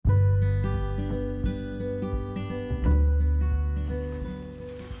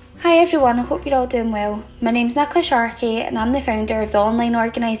Hi everyone, I hope you're all doing well. My name's Nicola Sharkey and I'm the founder of the online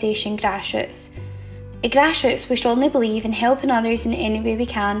organisation Grassroots. At Grassroots, we strongly believe in helping others in any way we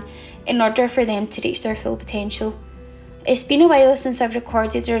can in order for them to reach their full potential. It's been a while since I've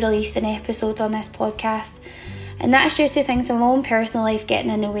recorded or released an episode on this podcast, and that's due to things in my own personal life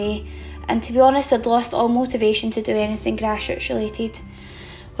getting in the way, and to be honest, I'd lost all motivation to do anything grassroots related.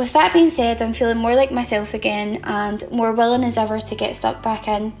 With that being said, I'm feeling more like myself again and more willing as ever to get stuck back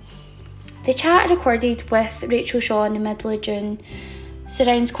in. The chat I recorded with Rachel Shaw in the middle of June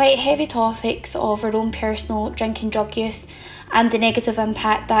surrounds quite heavy topics of her own personal drink and drug use and the negative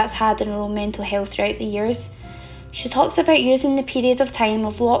impact that's had on her own mental health throughout the years. She talks about using the period of time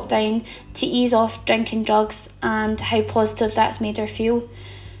of lockdown to ease off drink and drugs and how positive that's made her feel.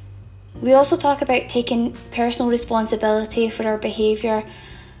 We also talk about taking personal responsibility for our behaviour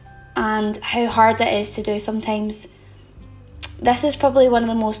and how hard it is to do sometimes. This is probably one of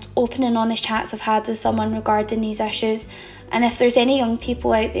the most open and honest chats I've had with someone regarding these issues, and if there's any young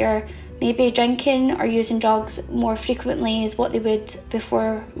people out there maybe drinking or using drugs more frequently as what they would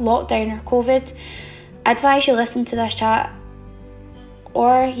before lockdown or COVID, I advise you listen to this chat,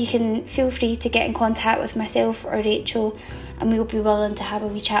 or you can feel free to get in contact with myself or Rachel and we'll be willing to have a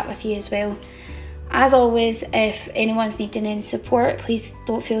wee chat with you as well. As always, if anyone's needing any support, please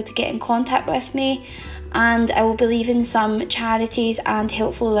don't feel to get in contact with me, and I will be leaving some charities and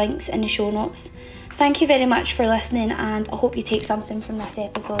helpful links in the show notes. Thank you very much for listening, and I hope you take something from this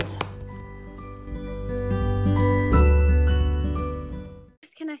episode.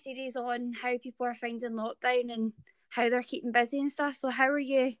 This kind of series on how people are finding lockdown and how they're keeping busy and stuff. So how are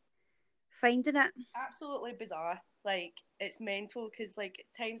you finding it? Absolutely bizarre. Like, it's mental because, like,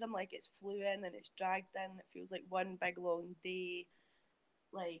 at times I'm like, it's flew in and it's dragged in. It feels like one big long day.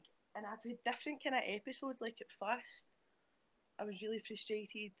 Like, and I've had different kind of episodes. Like, at first, I was really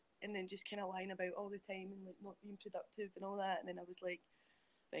frustrated and then just kind of lying about all the time and, like, not being productive and all that. And then I was like,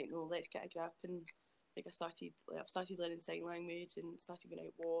 right, no, let's get a grip. And, like, I've started learning sign language and started going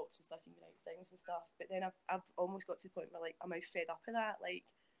out walks and started going out things and stuff. But then I've almost got to the point where, like, I'm fed up of that. Like,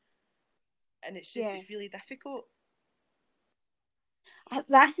 and it's just, it's really difficult.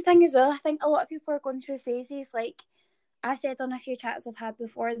 That's the thing as well. I think a lot of people are going through phases. Like I said on a few chats I've had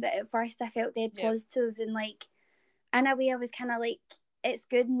before, that at first I felt dead positive and, like, in a way I was kind of like, it's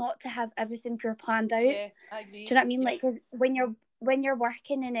good not to have everything pure planned out. Yeah, I agree. Do you know what I mean? Like, because when you're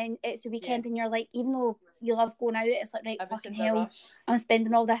working and then it's the weekend and you're like, even though you love going out, it's like, right, fucking hell, I'm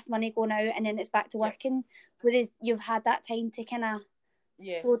spending all this money going out, and then it's back to working. Whereas you've had that time to kind of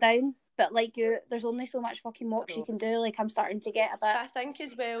slow down. But, like, there's only so much fucking walks you can do. Like, I'm starting to get a bit. But I think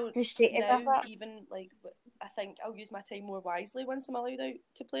as well, frustrated now, even, like, I think I'll use my time more wisely once I'm allowed out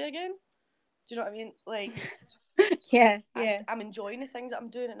to play again. Do you know what I mean? Like, yeah. I'm enjoying the things that I'm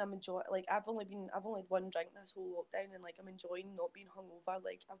doing, and I'm enjoying, like, I've only had one drink this whole lockdown, and, like, I'm enjoying not being hungover.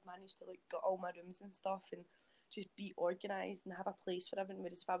 Like, I've managed to, like, get all my rooms and stuff and just be organised and have a place for everything.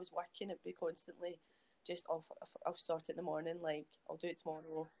 Whereas if I was working, it'd be constantly just, I'll start it in the morning, like, I'll do it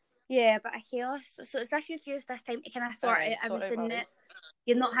tomorrow. Yeah, but a chaos. So it's like you've used this time to kind of sort out everything that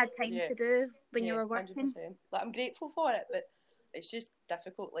you've not had time to do when you were working. 100%. Like, I'm grateful for it, but it's just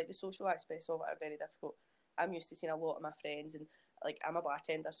difficult. Like, the social aspects of it are very difficult. I'm used to seeing a lot of my friends, and, like, I'm a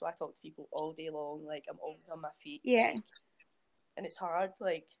bartender, so I talk to people all day long. Like, I'm always on my feet. Yeah. And it's hard,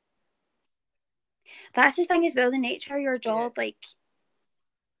 like. That's the thing as well, the nature of your job, like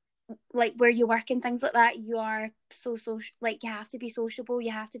where you work and things like that, you are so like, you have to be sociable,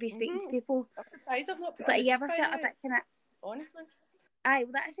 you have to be speaking to people. I'm surprised I've not. So, have you ever felt a bit kind of? Honestly. Aye,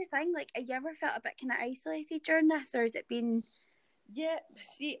 well, that's the thing. Like, have you ever felt a bit kind of isolated during this, or has it been? Yeah,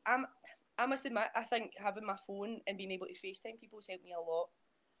 see, I must admit, I think having my phone and being able to FaceTime people has helped me a lot.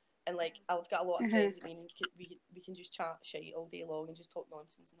 And, like, I've got a lot of friends that we can just chat shit all day long and just talk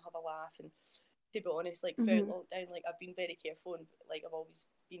nonsense and have a laugh. And to be honest, like, throughout lockdown, like, I've been very careful, and, like, I've always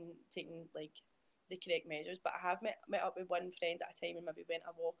been taking, like, the correct measures. But I have met up with one friend at a time and maybe went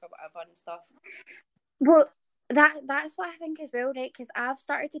a walk or whatever and stuff. Well, that's what I think as well, right? Because I've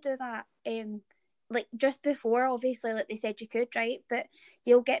started to do that. Like, just before, obviously, like they said you could, right? But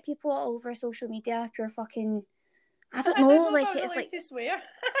you'll get people all over social media pure fucking, I don't know, like, it's like to swear.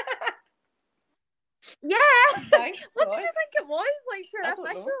 Yeah. Thank what God. did you think it was? Like, pure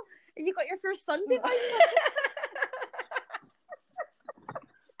official? You got your first Sunday no.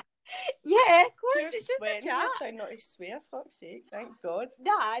 Yeah, of course. You're it's just a chat. You're trying not to swear, fuck's sake. Thank God.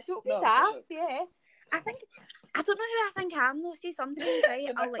 Nah, don't be daft, yeah. I don't know who I think I am though. See, sometimes,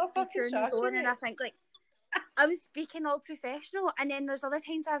 right, I'll, like, be pure in the zone, and I think, like, I'm speaking all professional, and then there's other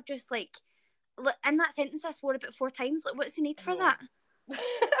times I've just, like, in that sentence I swore about 4 times. Like, what's the need for that?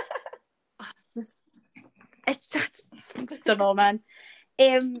 I don't know, man.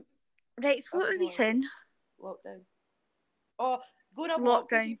 Right, so what were we saying? Lockdown. Oh, going up walk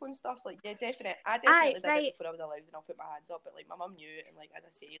to people and stuff, like, yeah, definitely. I definitely did it before I was allowed, and I'll put my hands up, but, like, my mum knew it, and, like, as I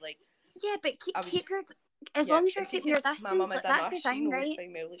say, like... Yeah, but keep your... As long as you're keeping your distance, my mum is that's a nurse, the thing, she knows right?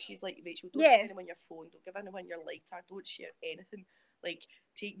 fine well. Like, she's like, Rachel, don't give anyone your phone, don't give anyone your lighter, don't share anything. Like,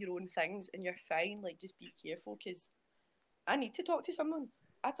 take your own things, and you're fine. Like, just be careful, because I need to talk to someone.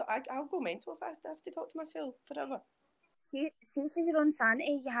 I'll go mental if I have to talk to myself forever. See, for your own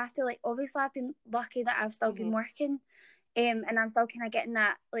sanity, you have to, like, obviously I've been lucky that I've still been working, and I'm still kind of getting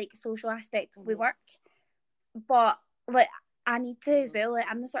that, like, social aspect with work, but, like, I need to as well. Like,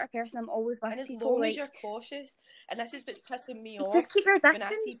 I'm the sort of person, I'm always with people. And as people, long like, as you're cautious, and this is what's pissing me off. Just keep your distance. When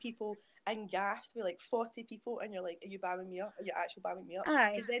I see people in gas with, like, 40 people, and you're like, are you bamming me up? Are you actually bamming me up?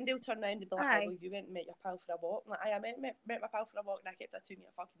 Because then they'll turn around and be like, oh, well, you went and met your pal for a walk. I'm like, I met my pal for a walk, and I kept a 2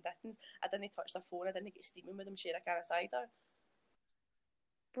 metre fucking distance. I didn't touch their phone. I didn't get steaming with them, share a can of cider.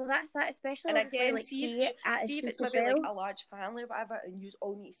 Well, that's that, especially, and again, like, see if it's maybe like a large family or whatever, and you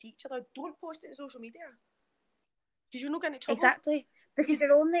all need to see each other. Don't post it on social media, because you're not getting in trouble. Exactly, because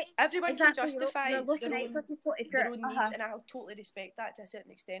you're only everyone can justify you're looking out for people their own needs, and I totally respect that to a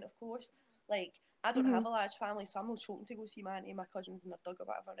certain extent, of course. Like, I don't have a large family, so I'm not hoping to go see my auntie, my cousins, and their dog or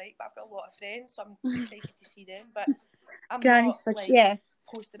whatever, right? But I've got a lot of friends, so I'm excited to see them. But I'm not like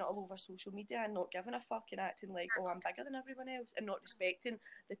posting it all over social media and not giving a fuck and acting like, oh, I'm bigger than everyone else, and not respecting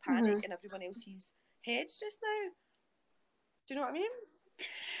the panic in everyone else's heads just now. Do you know what I mean?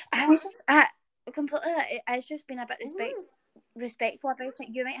 I completely. It's just been a bit respectful about it.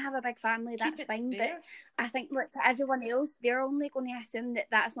 You might have a big family, that's fine, but I think, like, to everyone else, they're only going to assume that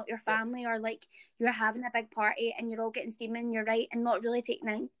that's not your family, or, like, you're having a big party and you're all getting steaming, you're right, and not really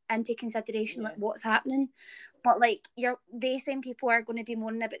taking into consideration like what's happening. But, like, they same people are going to be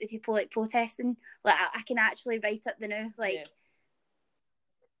moaning about the people, like, protesting. Like, I can actually write it now, like,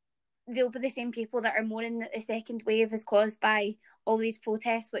 they'll be the same people that are moaning that the second wave is caused by all these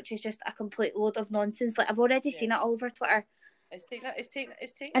protests, which is just a complete load of nonsense. Like, I've already seen it all over Twitter. It's taking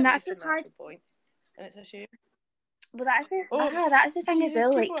and away that's from what's the hard. actual point, and it's a shame. Well, that's it. That's the thing, Jesus, as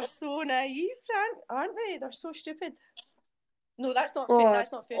well. People like, are so naive, aren't they? They're so stupid. No, that's not fair.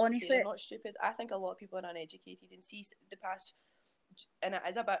 That's not fair honestly, to say. They're not stupid. I think a lot of people are uneducated and see the past, and it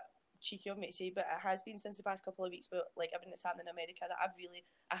is a bit cheeky of me to say, but it has been since the past couple of weeks. But, like, everything that's happening in America, that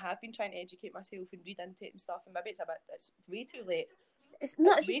I have been trying to educate myself and read into it and stuff. And maybe it's way too late. It's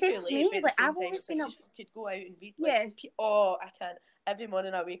the same as me. Like, I've always been could go out and read. Like, I can. Every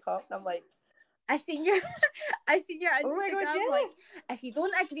morning I wake up and I'm like, I seen your Instagram. Oh my God, yeah. Like, if you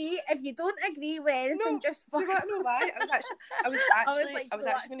don't agree with anything, just fuck. Do you want to know why? I was actually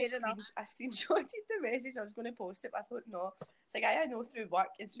going to I screenshotted the message. I was going to post it, but I thought no. It's like I know through work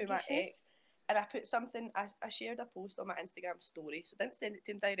and through my ex, and I put something. I shared a post on my Instagram story, so I didn't send it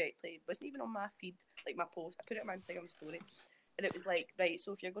to him directly. It wasn't even on my feed, like my post. I put it on my Instagram story. And it was like, right,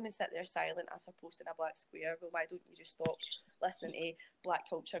 so if you're going to sit there silent after posting a black square, well, why don't you just stop listening to black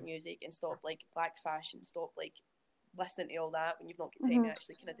culture music and stop, like, black fashion, stop, like, listening to all that when you've not got time to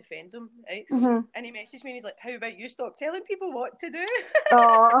actually kind of defend them, right? And he messaged me and he's like, how about you stop telling people what to do?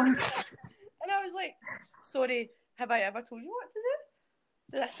 And I was like, sorry, have I ever told you what to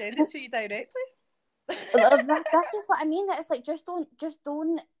do? Did I send it to you directly? This is what I mean. It's like, just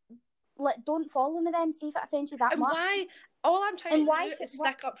don't like, don't follow me then, see if it offends you that much. Why? All I'm trying to do is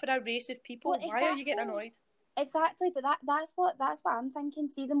stick up for a race of people. Well, why are you getting annoyed? Exactly, but that's what I'm thinking.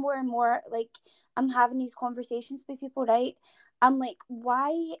 See, the more and more, like, I'm having these conversations with people, right? I'm like,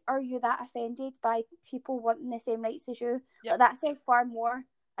 why are you that offended by people wanting the same rights as you? Like, that says far more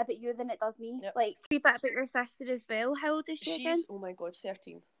about you than it does me. Like, a bit about your sister as well. How old is she again? Oh my God,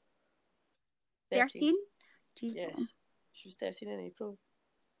 13. 13? Yes, she was 13 in April.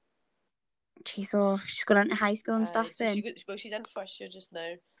 She's going into high school and stuff. So she's in first year just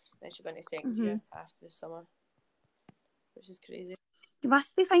now, then she'll go into second year after the summer, which is crazy. You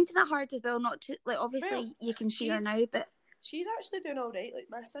must be finding it hard as well, not to, like, obviously you can see her now, but she's actually doing all right. Like,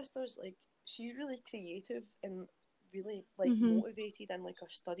 my sister's, like, she's really creative and really, like, motivated in, like, her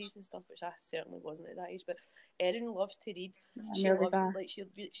studies and stuff, which I certainly wasn't at that age. But Erin loves to read. She loves, like,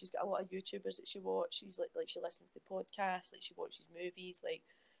 she's got a lot of YouTubers that she watches. Like she listens to podcasts. Like, she watches movies. Like,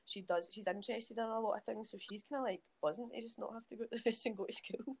 she's interested in a lot of things, so she's kind of, like, buzzing to just not have to go to the house and go to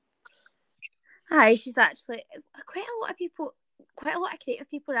school. Hi, she's actually quite a lot of creative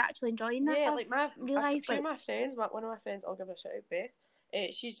people are actually enjoying this. Yeah, like, two of my friends, one of my friends, I'll give her a shout out,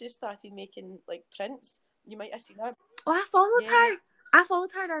 Beth. She's just started making, like, prints. You might have seen that. Oh, I followed her. I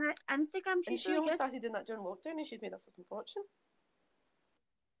followed her on Instagram. She only started doing that during lockdown, and she's made a fucking fortune.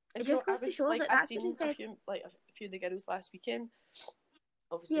 It just goes to show like, that I've that's what seen they said. a few of the girls last weekend.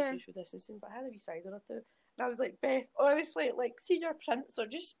 Obviously, social distancing, but I had a wee cider or two. And I was like, Beth, honestly, like, see your prints are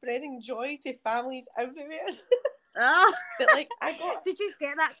just spreading joy to families everywhere. Oh. But like, I got. Did you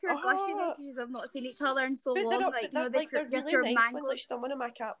get that pure gushing because I've not seen each other in so long? They're, like, they're, you know, like, they're really nice ones. mangoes. Like, she's done one of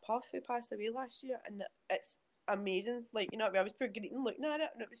my cat Puff who passed away last year, and it's amazing. Like, you know what I mean? I was pure greeting looking at it,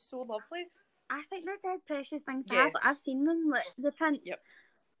 and it was so lovely. I think they're dead precious things to have. I've seen them, like the prints. Yep.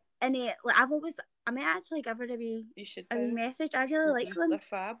 And like I might actually give her a wee message. I really like them. They're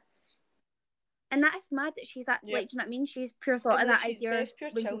fab. And that's mad that she's like, do you know what I mean? She's pure thought of that idea. She's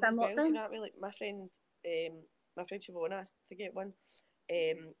pure chilled as well. You know what I mean? Like my friend Siobhan asked to get one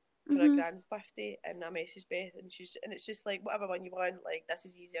for her grand's birthday, and I messaged Beth, and it's just like, whatever one you want, like, this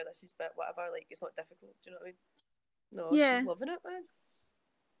is easier, this is bit whatever, like, it's not difficult. Do you know what I mean? No, she's loving it, man.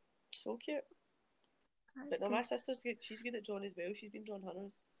 So cute. But no, my sister's good. She's good at drawing as well. She's been drawing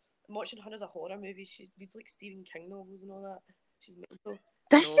Hunters. I'm watching Hunters a horror movie. She reads like Stephen King novels and all that. She's mental.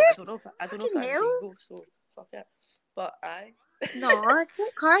 Does she? I don't know if I'm legal, so fuck it. But aye. No, I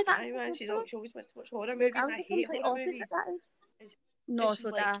don't care that. Aye, man, she always wants to watch horror movies, and I hate horror movies. No, so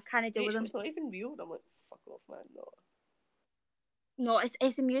like, I can't deal with them. It's not even real. And I'm like, fuck off, man. No,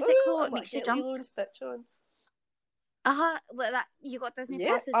 it's a musical. It makes you jump. Lilo and Stitch on. Like that. You got Disney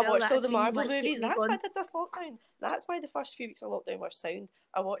Plus as well. I watched all the Marvel like, movies. That's why I did this lockdown. That's why the first few weeks of lockdown were sound.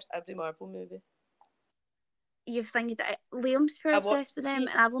 I watched every Marvel movie. You've thinking that Liam's pretty obsessed with them,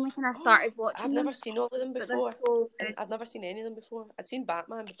 and I've only kind of started watching. I've never seen all of them before. I've never seen any of them before. I'd seen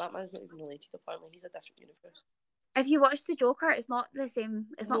Batman, but Batman's not even related. Apparently, he's a different universe. If you watch the Joker, it's not the same.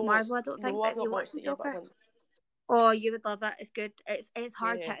 It's not Marvel. I don't think. No, if you watch the Joker, oh, you would love it. It's good. It's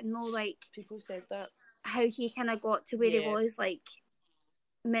hard hitting though. Like people said that how he kind of got to where he was, like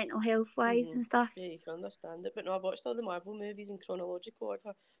mental health wise and stuff. Yeah, you can understand it. But no, I watched all the Marvel movies in chronological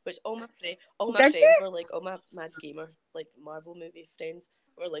order, which all my friends were like, all my mad gamer like Marvel movie friends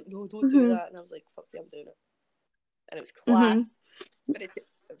were like, no, don't do that, and I was like, fuck yeah, I'm doing it, and it was class. But it's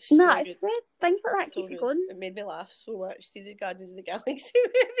so it's good. Things like that keep you going. It made me laugh so much. See the Guardians of the Galaxy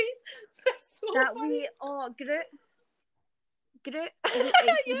movies, they're so funny. Groot,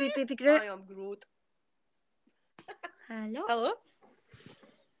 baby Groot. I am Groot.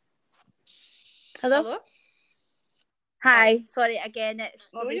 Hello. Hi. Sorry again. It's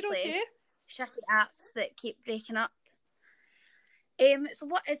obviously okay. shitty apps that keep breaking up. So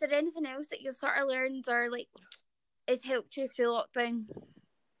what is there anything else that you've sort of learned or like has helped you through lockdown?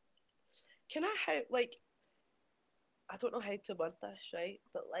 I don't know how to word this, right?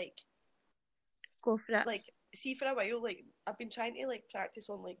 But like, go for it. Like, see, for a while, like I've been trying to like practice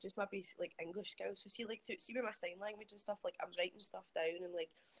on like just my basic like English skills. So see, like see with my sign language and stuff, like I'm writing stuff down, and like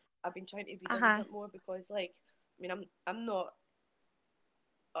I've been trying to read a bit more because like, I mean, I'm not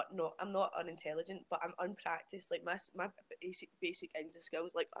unintelligent, but I'm unpracticed. Like my basic English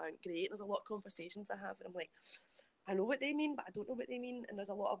skills like aren't great. There's a lot of conversations I have, and I'm like, I know what they mean, but I don't know what they mean. And there's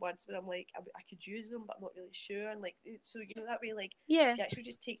a lot of words where I'm like, I could use them, but I'm not really sure. And like, so you know that way, like, if you actually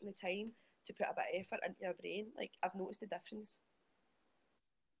just taking the time to put a bit of effort into your brain, like I've noticed the difference.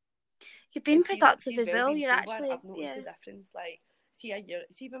 You've been productive as well. You're actually. I've noticed the difference. Like, see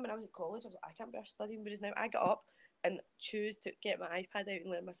when I was at college, I was like, I can't be studying, whereas now I get up and choose to get my iPad out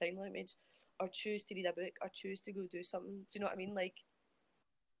and learn my sign language, or choose to read a book, or choose to go do something. Do you know what I mean? Like,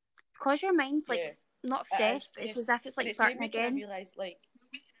 because your mind's like not fresh, but it's as if it's like starting again. I realised like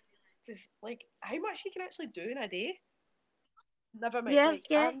how much you can actually do in a day. Never mind.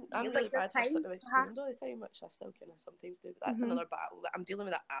 I'm really bad for sitting around stoned all the time, which I still kind of sometimes do. But that's another battle that I'm dealing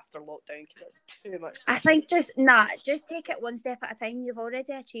with that after lockdown because it's too much. I think just take it one step at a time. You've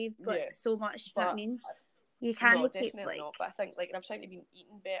already achieved so much. You know what I mean? You can't keep like. Not, but I think like I'm trying to be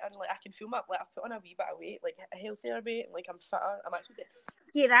eating better, and like I can feel my like I've put on a wee bit of weight, like a healthier weight, and like I'm fitter. I'm actually.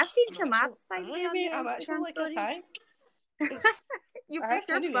 I've seen some abs by the way. I'm actually like a tank. You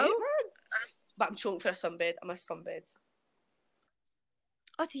put your boat. But I'm choking for a sunbed. I miss sunbeds.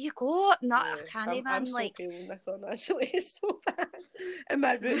 Oh, do you go? No, I can't even. I'm like so pale, Nicole, actually. It's so bad. And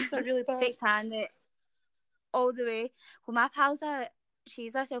my roots are really bad. Fake tan it all the way. Well, my pal's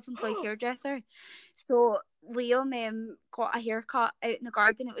she's a self-employed hairdresser. So Liam got a haircut out in the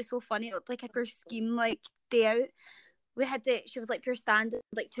garden. It was so funny. It looked like a pure scheme like day out. She was like pure standing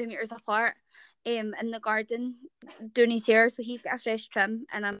like 2 meters apart in the garden doing his hair. So he's got a fresh trim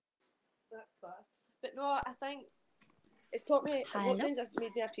and I'm. That's class. But no, I think it's taught me lockdowns have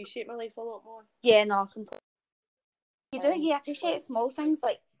made me appreciate my life a lot more. Yeah, no, completely. You appreciate small things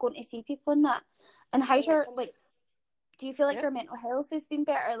like going to see people and that. And how's your like? Do you feel like your mental health has been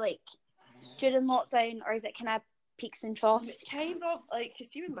better like during lockdown, or is it kind of peaks and troughs. Kind of, like,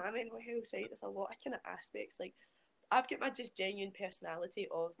 because see with my mental health, right, there's a lot of kind of aspects, like, I've got my just genuine personality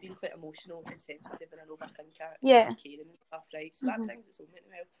of being quite emotional and sensitive and an overthinker and caring and stuff, right, so that brings its own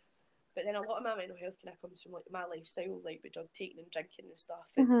mental health. But then a lot of my mental health kind of comes from, like, my lifestyle, like, with drug taking and drinking and stuff,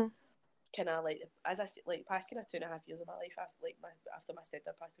 and kind of, like, as I said, like, past kind of 2.5 years of my life, after, like, after my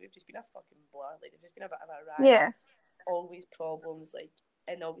stepdad passed away, I've just been a fucking blur, like, there's just been a bit of a ride, always problems, like,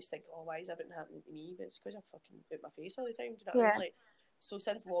 and always think, oh, why is everything happening to me? But it's because I'm fucking out my face all the time, do you know what I mean? Like, so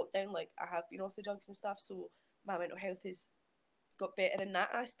since lockdown, like, I have been off the drugs and stuff, so my mental health has got better in that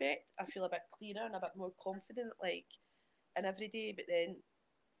aspect. I feel a bit clearer and a bit more confident, like, in every day, but then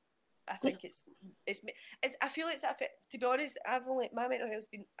I think it's I feel it's to be honest, my mental health's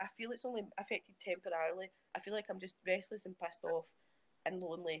been, I feel it's only affected temporarily. I feel like I'm just restless and pissed off and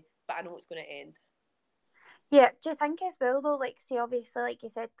lonely, but I know it's going to end. Yeah, do you think as well though, like, say obviously, like you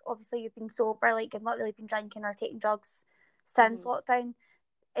said, obviously you've been sober, like you've not really been drinking or taking drugs since lockdown.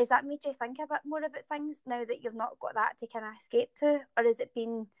 Is that made you think a bit more about things now that you've not got that to kind of escape to, or has it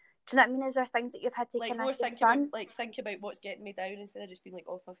been? Do you know what I mean? Is there things that you've had to like kind more of think about what's getting me down instead of just being like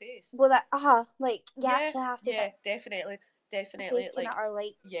off my face? Well, that like you actually have to. Yeah, definitely. Like, or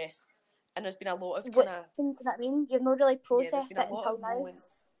like yes, and there's been a lot of do you know what I mean? You've not really processed it until now. Moments,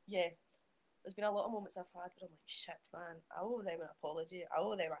 there's been a lot of moments I've had where I'm like, shit, man, I owe them an apology. I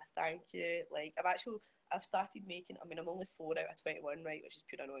owe them a thank you. Like, I've started making, I mean, I'm only 4 out of 21, right, which is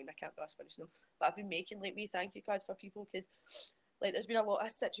pure annoying. I can't be asked finishing them. But I've been making, like, me thank you cards for people because, like, there's been a lot of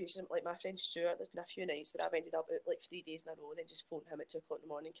situations, like my friend Stuart, there's been a few nights where I've ended up out, like, 3 days in a row, then just phoned him at 2 o'clock in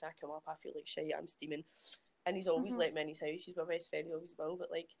the morning, can I come up? I feel like shit, I'm steaming. And he's always let me in his house. He's my best friend, he always will. But,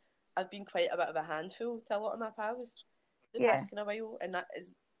 like, I've been quite a bit of a handful to a lot of my pals the past kind of while. And that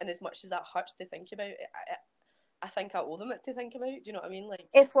is, and as much as that hurts to think about, I think I owe them it to think about. Do you know what I mean? Like,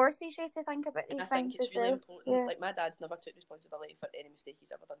 it forces you to think about these things. I think it's really important. Yeah. Like, my dad's never took responsibility for any mistake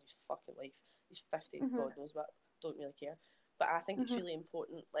he's ever done in his fucking life. He's 50, God knows what, don't really care. But I think it's really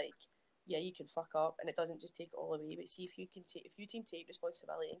important, like, yeah, you can fuck up and it doesn't just take it all away, but see if you can take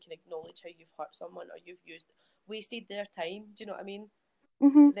responsibility and can acknowledge how you've hurt someone or you've wasted their time, do you know what I mean?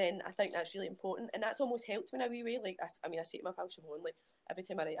 Then I think that's really important, and that's almost helped me in a wee way. Like, I say to my pal Siobhan, like, every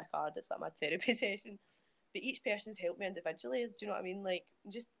time I write a card, it's like my therapy session. But each person's helped me individually. Do you know what I mean? Like,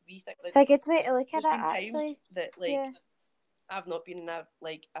 just rethink. Like, it's a good way to look at it. There's been times that, like, I've not been in a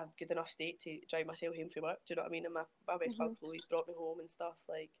good enough state to drive myself home from work. Do you know what I mean? And my best pal Chloe's brought me home and stuff.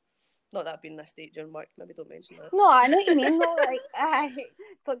 Like, not that I've been in a state during work. Maybe don't mention that. No, I know what you mean. No, like, I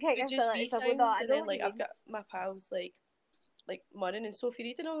don't get yourself like trouble. No, I know then, like, I've got my pals like Murren and Sophie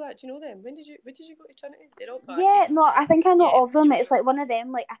Reid and all that. Do you know them? When did you go to Trinity? They're all parties. Yeah, no, I think I know of them. It's like one of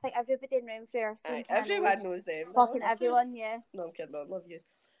them. Like, I think everybody in Roundfair. Everyone knows them. Fucking everyone, yeah. No, I'm kidding. I love you.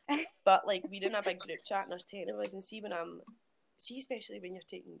 But, like, we're in a big group chat and there's 10 of us, and especially when you're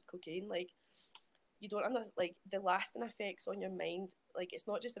taking cocaine, like, you don't understand, like, the lasting effects on your mind. Like, it's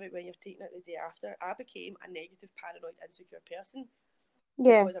not just about when you're taking it the day after. I became a negative, paranoid, insecure person.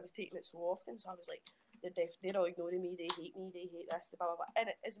 Yeah. Because I was taking it so often, so I was like, they're all ignoring me, they hate me, they hate this, blah, blah, blah. And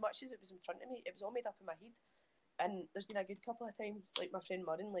as much as it was in front of me, it was all made up in my head. And there's been a good couple of times, like, my friend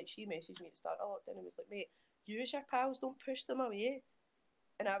Murren, like, she messaged me at the start of lockdown and was like, mate, use your pals, don't push them away.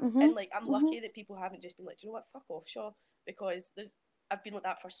 And I'm lucky that people haven't just been like, do you know what, fuck off, Shaw, because I've been like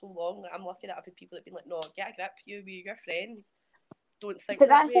that for so long. Like, I'm lucky that I've had people that have been like, no, get a grip, we're your friends. Don't think. But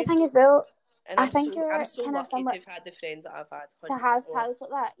that's the thing as well. And I'm so lucky to have had the friends that I've had. To have pals like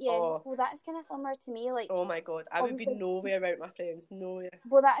that, yeah. Well, that's kind of similar to me. Like, oh my God, I would be nowhere without my friends. Nowhere.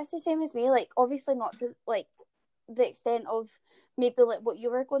 Well, that is the same as me. Like, obviously not to like the extent of maybe like what you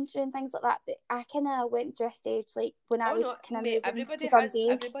were going through and things like that. But I kind of went through a stage like when I was kind of everybody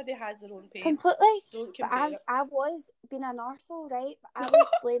has their own pain. Completely. Don't compare it. I was being an arsehole, right? But I was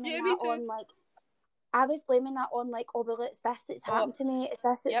blaming that on like. I was blaming that on like, oh well, it's this that's happened to me. It's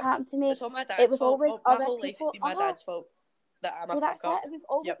this that's happened to me. It's all my dad's it was fault. always other my whole people. Life it's been my dad's fault that I'm a that's fuck up. It was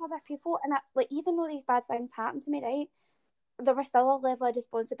always other people, and like even though these bad things happened to me, right? There was still a level of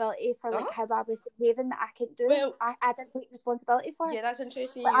responsibility for like how I was behaving that I couldn't do. Well, I didn't take responsibility for it. Yeah, that's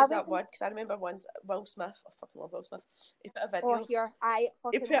interesting you use that word, because I remember once Will Smith, I fucking love Will Smith, he put a video.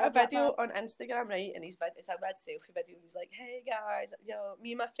 He put a video on Instagram, right, and it's a red selfie video. He's like, hey guys,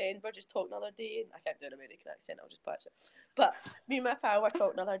 me and my friend were just talking the other day, and I can't do an American accent, I'll just patch it. But me and my pal were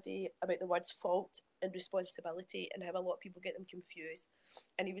talking the other day about the words fault and responsibility and how a lot of people get them confused.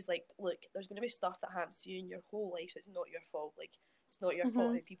 And he was like, look, there's going to be stuff that happens to you in your whole life that's not your fault. Like, it's not your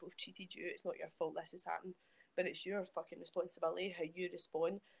fault how people have treated you. It's not your fault this has happened. But it's your fucking responsibility how you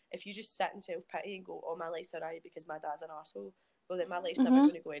respond. If you just sit in self-pity and go, oh, my life's alright because my dad's an arsehole, well, then my life's never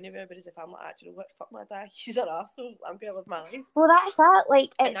going to go anywhere. Whereas if I'm like, actually, what, fuck my dad, he's an arsehole, I'm going to live my life. Well, that's that.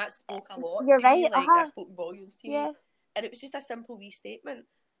 Like, and that spoke a lot you're to right, me. Like, that spoke volumes to me. And it was just a simple wee statement.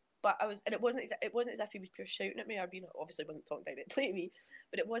 But it wasn't as if he was pure shouting at me or being, obviously wasn't talking directly to me,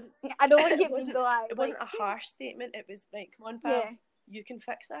 but it wasn't. I know what you mean though. It wasn't a harsh statement. It was like, come on, pal, you can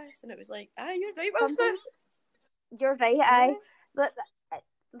fix this. And it was like, you're right, Will Smith. You're right, But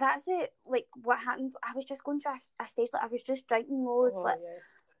that's it. Like, what happened? I was just going through a stage. Like, I was just drinking loads.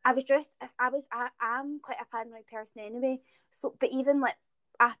 I'm quite a paranoid person anyway. So, but even like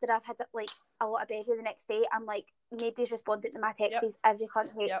after I've had like a lot of behaviour the next day, I'm like, nobody's responding to my texts. Every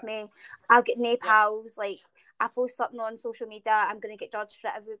cunt hates me. I'll get no pals. Like, I post something on social media, I'm gonna get judged for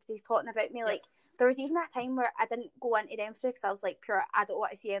it. Everybody's talking about me. Like, there was even a time where I didn't go into them because I was like, pure, I don't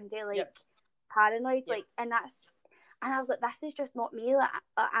want to see MD like paranoid. Like, and I was like, this is just not me. Like,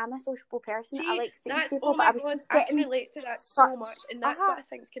 I'm a sociable person. I like speaking to people. Oh my God, I can relate to that so much. And that's what I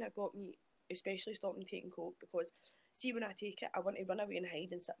think's kind of got me, especially stopping taking coke, because see, when I take it, I want to run away and hide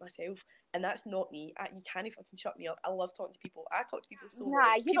and sit myself, and that's not me. You can't fucking shut me up. I love talking to people. I talk to people so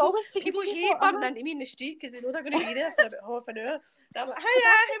much. People hate bumping into me in the street because they know they're going to be there for about half an hour. And I'm like, hiya,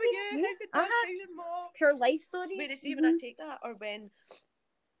 how are you? How's it done? How's your mom? Pure life stories. Whereas see, when I take that, or when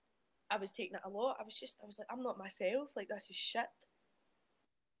I was taking it a lot, I was like, I'm not myself. Like, this is shit.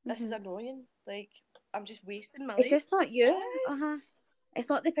 This is annoying. Like, I'm just wasting my life. It's just not you. It's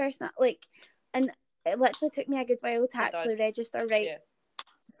not the person that, like, and it literally took me a good while to actually register, right? Yeah.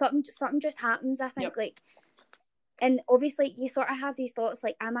 Something just happens, I think, like, and obviously you sort of have these thoughts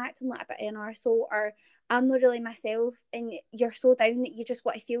like, I'm acting like a bit of an arsehole, or I'm not really myself, and you're so down that you just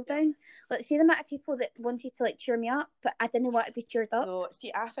want to feel down. Like, see the amount of people that wanted to like cheer me up, but I didn't want to be cheered up. No,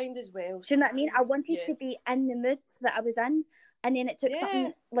 see, I find as well. Do you know what I mean? I wanted to be in the mood that I was in, and then it took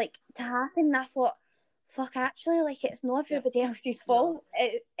something like to happen, and I thought, fuck, actually, like, it's not everybody else's fault.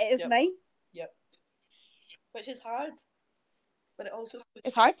 It is mine. Yep. Which is hard, but it also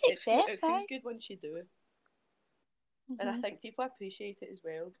it's hard to accept. It feels good once you do. And I think people appreciate it as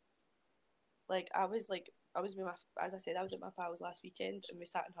well. Like, I was with my, as I said, I was at my pals last weekend, and we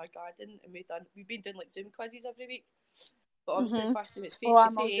sat in her garden, and we've been doing like Zoom quizzes every week. But obviously the first time it's face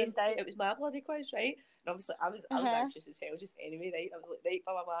to face, it was my bloody quiz, right? And obviously I was anxious as hell just anyway, right? I was like, right,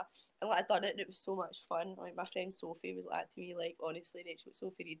 blah blah blah. And like, I done it, and it was so much fun. Like, my friend Sophie was like to me, like, honestly, Rachel,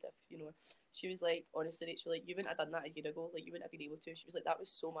 Sophie Reed, if you know, she was like, honestly, Rachel, like, you wouldn't have done that a year ago. Like, you wouldn't have been able to. She was like, that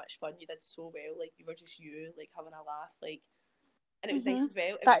was so much fun. You did so well. Like, you were just you, like, having a laugh, like. And it was nice as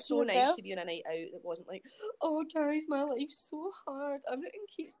well. It was so nice to be on a night out that wasn't like, oh guys, my life's so hard. Everything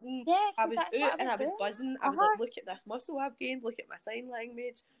keeps. I was out and I was buzzing. I was like, look at this muscle I've gained. Look at my sign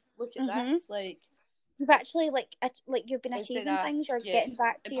language. Look at this. Like, you've actually like you've been achieving things. You're getting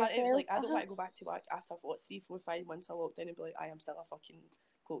back to yourself. It was like, I don't want to go back to work after 3, 4, 5 months of lockdown and be like, I am still a fucking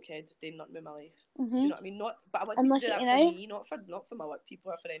cokehead doing nothing with my life. Do you know what I mean? But I want to do that for me, not for my work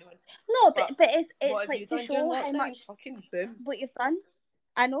people or for anyone. No, but it's like to show how much fucking boom what you've done.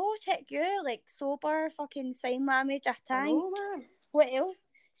 I know, check you, like, sober, fucking sign language, a time. I know, man. What else?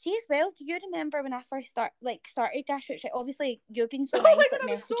 See as well, do you remember when I first started Grassroots? Like, obviously you've been so nice, like,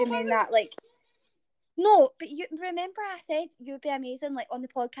 messaging me and that, like. No, but you remember I said you'd be amazing, like, on the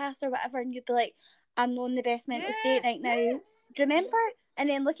podcast or whatever, and you'd be like, I'm not in the best mental state right now. Do you remember? And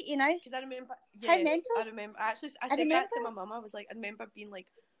then look at you now. Because I remember, how mental? I remember. I said that to my mum. I was like, I remember being like,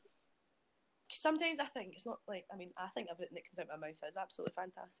 sometimes I think it's not like, I mean, I think everything that comes out of my mouth is absolutely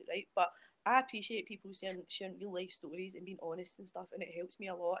fantastic, right? But I appreciate people sharing real life stories and being honest and stuff, and it helps me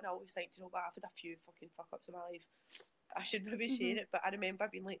a lot. And I always think, you know what, I've had a few fucking fuck ups in my life. I should maybe share it. But I remember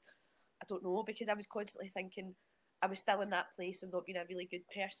being like, I don't know, because I was constantly thinking I was still in that place of not being a really good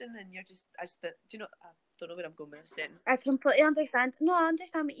person, and do you know, I don't know where I'm going with this. I completely understand. No, I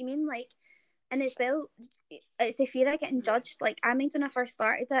understand what you mean, like, and as well, it's the fear of getting judged. Like, I mean, when I first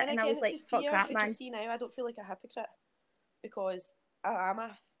started it, and I was like, fuck that, man. See, now I don't feel like a hypocrite, because I am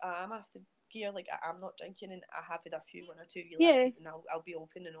after gear, like, I'm not drinking, and I have had a few 1 or 2 relapses, and I'll be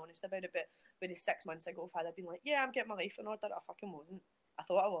open and honest about it. But when it's 6 months ago, if I'd have been like, yeah, I'm getting my life in order, I fucking wasn't. I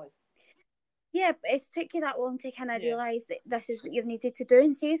thought I was. Yeah, but it's took you that long to kind of realise that this is what you've needed to do.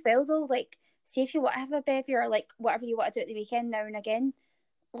 And see as well, though, like, see if you want to have a bevy or, like, whatever you want to do at the weekend now and again,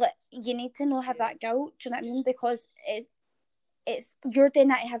 like, you need to not have that guilt, do you know what I mean? Because it's you're doing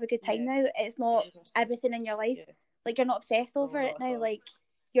that to have a good time now. It's not everything in your life. Like, you're not obsessed over it now. Like,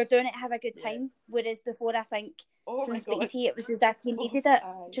 you're doing it to have a good time. Whereas before, I think, from speaking to you, it was as if you needed it.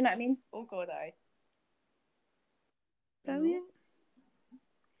 Do you know what I mean? Oh, God, aye. Brilliant.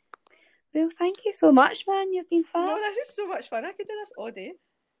 Well, thank you so much, man. You've been fun. No, this is so much fun. I could do this all day.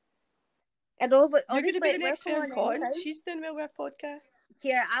 I know, but You're honestly, going to be the next welcome Fern on Cotton. anytime. She's doing well with her podcast.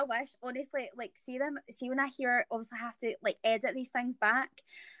 Here, I wish, honestly, like, see when I hear, obviously I have to, like, edit these things back,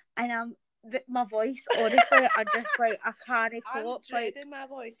 and my voice, honestly, I just, like, I can't I'm cope, dreading my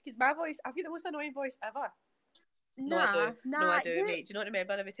voice, because my voice, I've got the most annoying voice ever. Nah, No, I do, mate. Do you not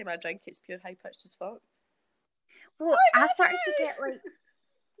remember every time I drink, it's pure high pitched as fuck? Well, I started to get, like,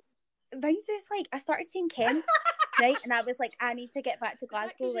 mine's just, like, I started seeing Ken, right, and I was like, I need to get back to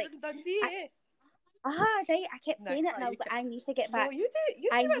Glasgow, like, like, you're in Dundee, right, I kept saying it, and I was like, I need to get back. No, you do it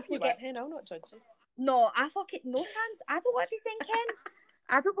if you want, I'll not judge you. No, I fucking, no chance, I don't want to be saying Ken.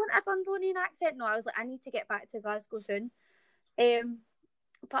 I don't want a Dundonian accent. No, I was like, I need to get back to Glasgow soon.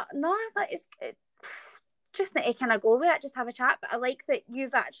 But no, like it's just need to kind of go with it, just have a chat. But I like that you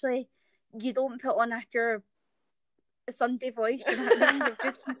don't put on a pure Sunday voice. You know what I mean? You've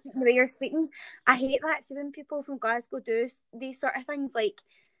just been speaking the way you're speaking. I hate that. See, when people from Glasgow do these sort of things, like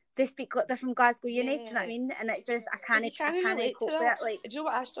they speak like they're from Glasgow Uni. Do you know what I mean? And it just I can't relate cope to that. with it. Like, do you know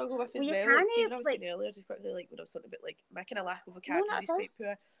what I struggle with as well? See, when I was saying earlier, just quickly, like when I was talking about like my kind of lack of vocabulary is quite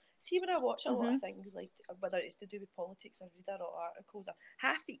poor. See, when I watch a lot of things, like whether it's to do with politics or read or articles, or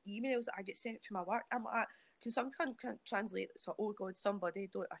half the emails that I get sent from my work, I'm like, can someone translate? So, oh God, somebody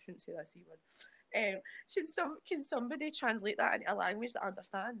I shouldn't say that C word. Can somebody translate that into a language that I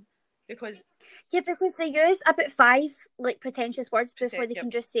understand? Because they use about 5 like pretentious words before they can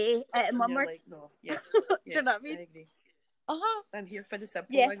just say it in one word. Like, no, yes, do you know what I mean? I agree. I'm here for the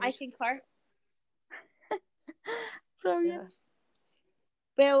simple yes, language. I concur. Brilliant. Yes.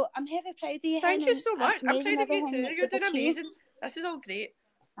 Well, I'm heavy proud of you. Thank you so much. I'm proud of you too. You're doing amazing. This is all great.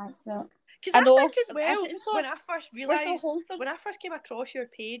 Thanks, Mel. Because I think as well, when I first realised, when I first came across your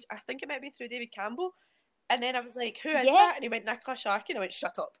page, I think it might be through David Campbell, and then I was like, who is that? And he went, Nicola Sharkey, and I went,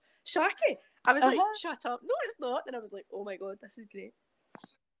 shut up. Sharkey? I was like, shut up. No, it's not. And I was like, oh my God, this is great.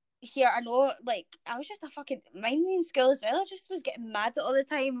 Here, I know, like, I was just a fucking, mine in school as well, I just was getting mad all the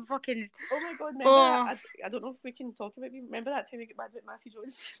time, fucking. Oh my God, remember that? I don't know if we can talk about me. Remember that time we got mad about Matthew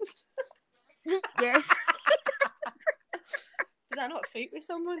Jones? Yes. Did I not fight with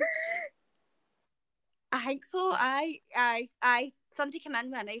someone? I think so. I. Somebody came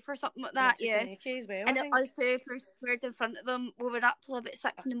in with a knife or something like that, yeah. As well, and us two were in front of them. We were up till about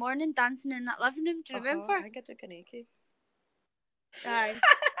 6 a.m. dancing in that living room. Do you remember? I think I took an AK. Aye.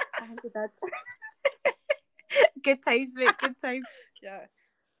 I think you did. Good times, mate. Good times. Yeah.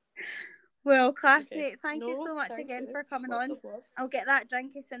 Well, classmate, thank you so much again for coming on. I'll get that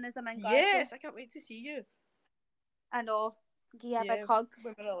drink as soon as I'm in Glasgow. Yes, I can't wait to see you. I know. Give you a big hug.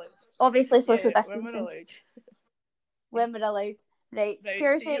 When we're allowed. Obviously, social distancing. When we're allowed. When we're allowed. Right.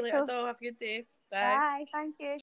 Cheers, see you Rachel. later. Have a good day. Bye. Bye. Thank you.